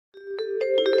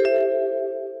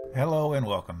Hello and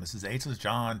welcome. This is Aces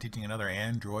John teaching another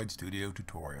Android Studio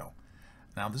tutorial.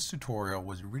 Now this tutorial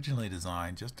was originally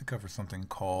designed just to cover something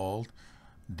called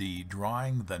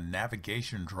drawing the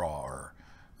navigation drawer,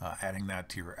 adding that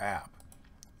to your app.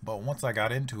 But once I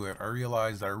got into it, I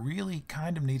realized I really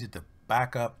kind of needed to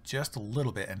back up just a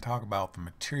little bit and talk about the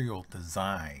material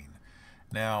design.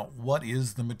 Now, what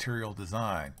is the material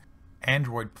design?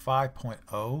 Android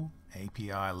 5.0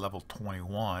 API level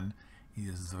 21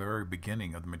 is the very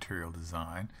beginning of the material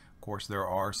design. Of course, there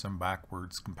are some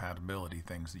backwards compatibility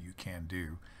things that you can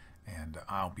do, and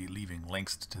I'll be leaving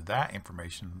links to that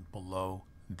information below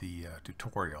the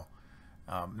tutorial.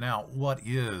 Now, what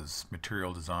is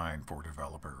material design for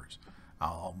developers?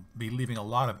 I'll be leaving a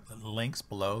lot of links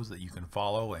below so that you can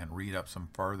follow and read up some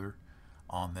further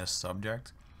on this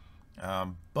subject.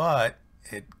 But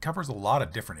it covers a lot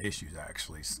of different issues,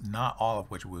 actually, not all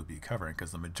of which we'll be covering,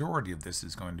 because the majority of this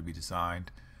is going to be designed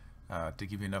to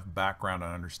give you enough background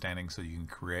and understanding so you can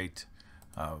create,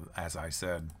 as I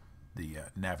said, the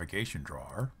navigation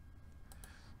drawer.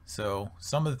 So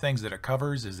some of the things that it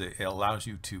covers is it allows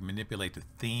you to manipulate the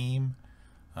theme,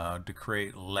 to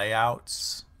create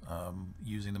layouts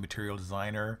using the material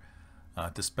designer,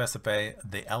 to specify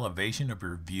the elevation of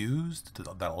your views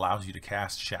that allows you to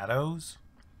cast shadows,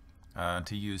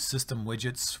 to use system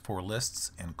widgets for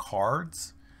lists and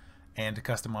cards, and to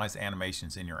customize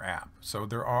animations in your app. So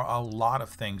there are a lot of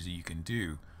things that you can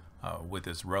do with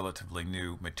this relatively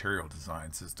new material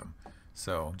design system.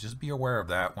 So just be aware of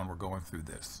that when we're going through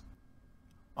this.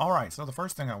 Alright, so the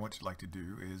first thing I want you to like to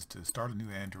do is to start a new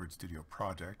Android Studio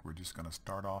project. We're just going to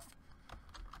start off,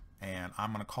 and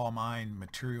I'm going to call mine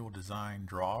Material Design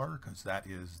Drawer because that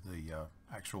is the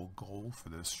actual goal for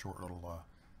this short little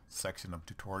section of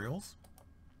tutorials.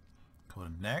 Go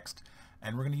to next,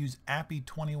 and we're going to use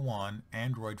API21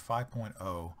 Android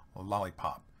 5.0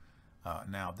 Lollipop.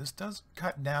 Now this does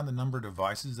cut down the number of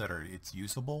devices that are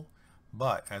usable,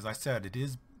 but as I said, it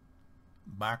is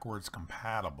backwards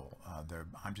compatible.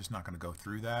 I'm just not going to go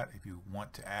through that. If you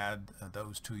want to add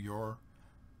those to your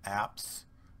apps,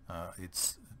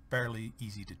 it's fairly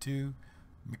easy to do.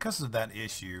 Because of that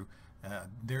issue,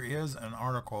 there is an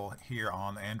article here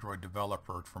on Android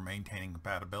Developer for maintaining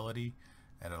compatibility,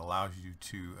 and it allows you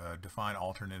to define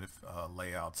alternative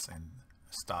layouts and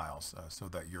styles so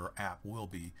that your app will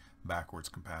be backwards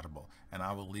compatible. And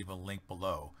I will leave a link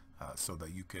below so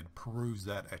that you could peruse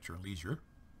that at your leisure.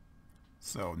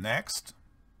 So next,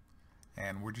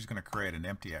 and we're just going to create an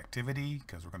empty activity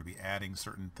because we're going to be adding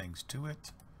certain things to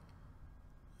it,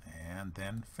 and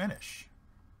then finish.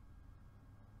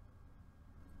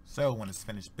 So when it's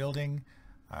finished building,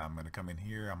 I'm going to come in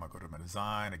here, I'm going to go to my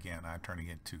design. Again, I'm turning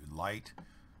it to light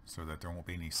so that there won't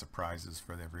be any surprises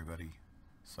for everybody,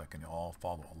 so I can all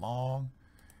follow along.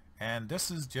 And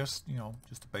this is just,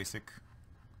 just a basic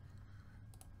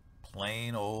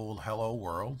plain old hello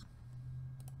world.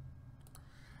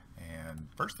 And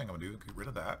first thing I'm going to do is get rid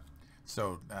of that.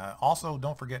 So also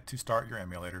don't forget to start your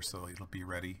emulator so it'll be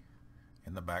ready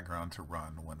in the background to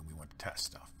run when we want to test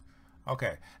stuff.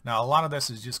 Okay, now a lot of this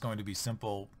is just going to be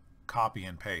simple copy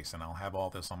and paste, and I'll have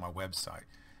all this on my website.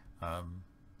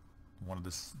 One of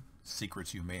the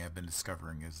secrets you may have been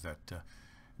discovering is that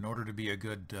in order to be a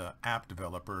good app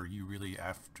developer, you really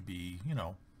have to be,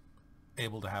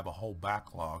 able to have a whole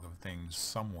backlog of things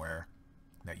somewhere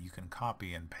that you can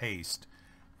copy and paste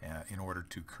in order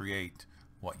to create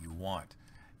what you want.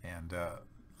 And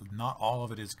not all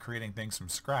of it is creating things from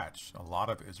scratch. A lot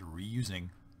of it is reusing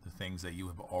the things that you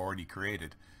have already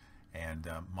created and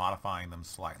modifying them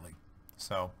slightly.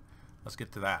 So let's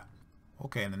get to that.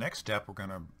 Okay, in the next step, we're going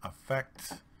to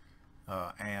affect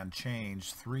and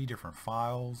change 3 different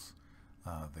files.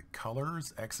 The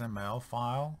colors XML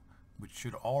file, which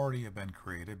should already have been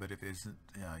created, but if it isn't,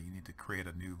 you need to create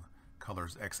a new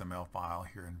colors XML file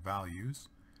here in values.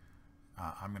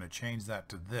 I'm going to change that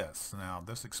to this. Now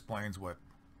this explains what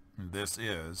this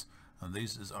is.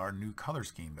 This is our new color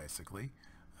scheme, basically.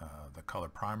 The color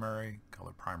primary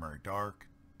dark,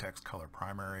 text color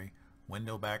primary,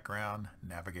 window background,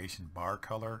 navigation bar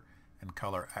color, and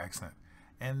color accent.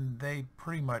 And they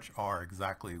pretty much are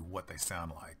exactly what they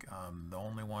sound like. The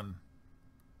only one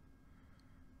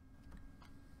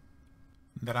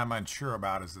that I'm unsure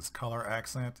about is this color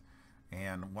accent,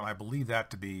 and what I believe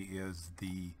that to be is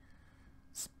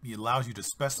it allows you to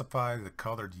specify the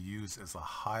color to use as a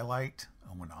highlight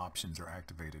when options are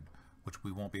activated, which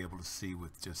we won't be able to see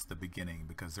with just the beginning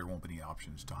because there won't be any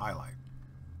options to highlight.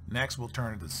 Next, we'll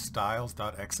turn to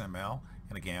styles.xml,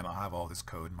 and again, I'll have all this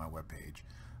code in my webpage.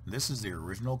 This is the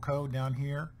original code down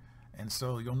here, and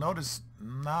so you'll notice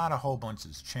not a whole bunch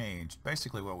has changed.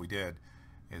 Basically what we did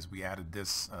is we added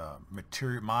this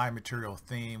my material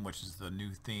theme, which is the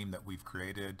new theme that we've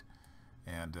created,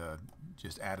 and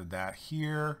just added that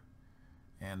here,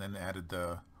 and then added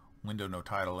the window no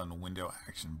title and the window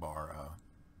action bar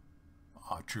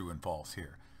true and false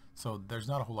here. So there's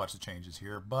not a whole lot of changes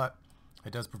here, but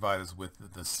it does provide us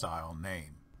with the style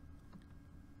name.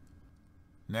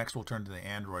 Next, we'll turn to the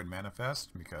Android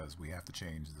manifest, because we have to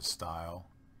change the style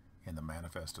in the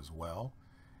manifest as well.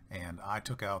 And I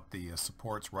took out the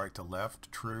supports right to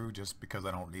left true just because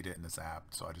I don't need it in this app,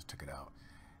 so I just took it out.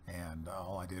 And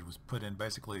all I did was put in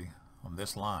basically on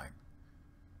this line,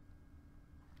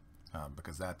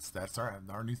 because that's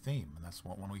our new theme, and that's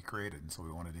what one we created, and so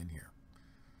we want it in here.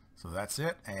 So that's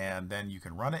it, and then you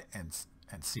can run it and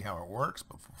see how it works.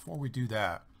 But before we do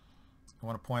that, I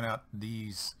want to point out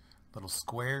these little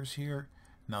squares here.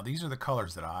 Now these are the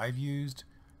colors that I've used.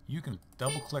 You can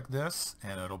double click this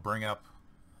and it'll bring up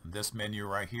this menu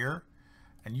right here,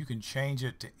 and you can change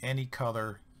it to any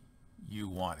color you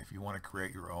want if you want to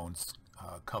create your own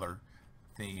color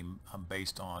theme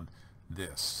based on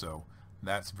this. So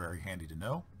that's very handy to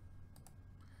know.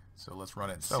 So let's run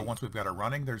it and see. So once we've got it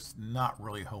running, there's not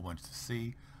really a whole bunch to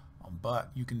see, but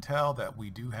you can tell that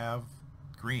we do have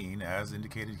green as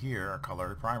indicated here, our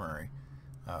color primary.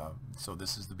 So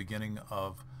this is the beginning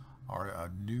of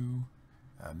our new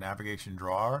navigation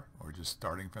drawer. We're just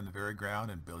starting from the very ground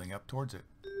and building up towards it.